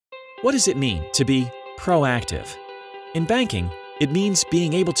What does it mean to be proactive? In banking, it means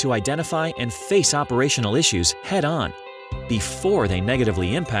being able to identify and face operational issues head-on before they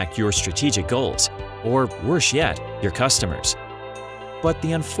negatively impact your strategic goals, or worse yet, your customers. But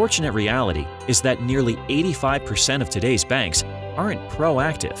the unfortunate reality is that nearly 85% of today's banks aren't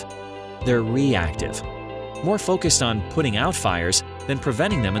proactive. They're reactive, more focused on putting out fires than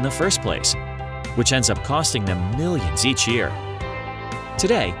preventing them in the first place, which ends up costing them millions each year.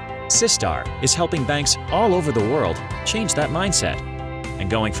 Today, Systar is helping banks all over the world change that mindset, and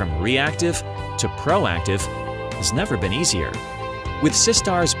going from reactive to proactive has never been easier. With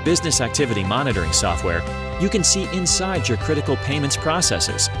Systar's business activity monitoring software, you can see inside your critical payments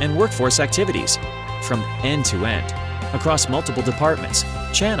processes and workforce activities from end to end, across multiple departments,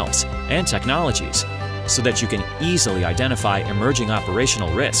 channels, and technologies, so that you can easily identify emerging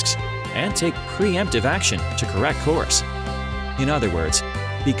operational risks and take preemptive action to correct course. In other words,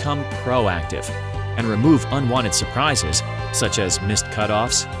 become proactive and remove unwanted surprises such as missed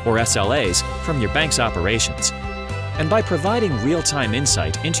cutoffs or SLAs from your bank's operations. And by providing real-time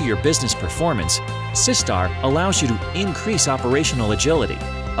insight into your business performance, Systar allows you to increase operational agility,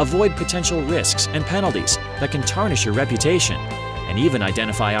 avoid potential risks and penalties that can tarnish your reputation, and even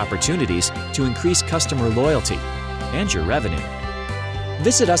identify opportunities to increase customer loyalty and your revenue.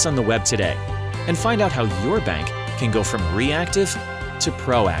 Visit us on the web today and find out how your bank can go from reactive to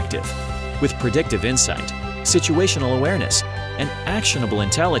proactive with predictive insight, situational awareness, and actionable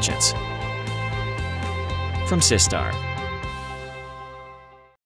intelligence. From Systar.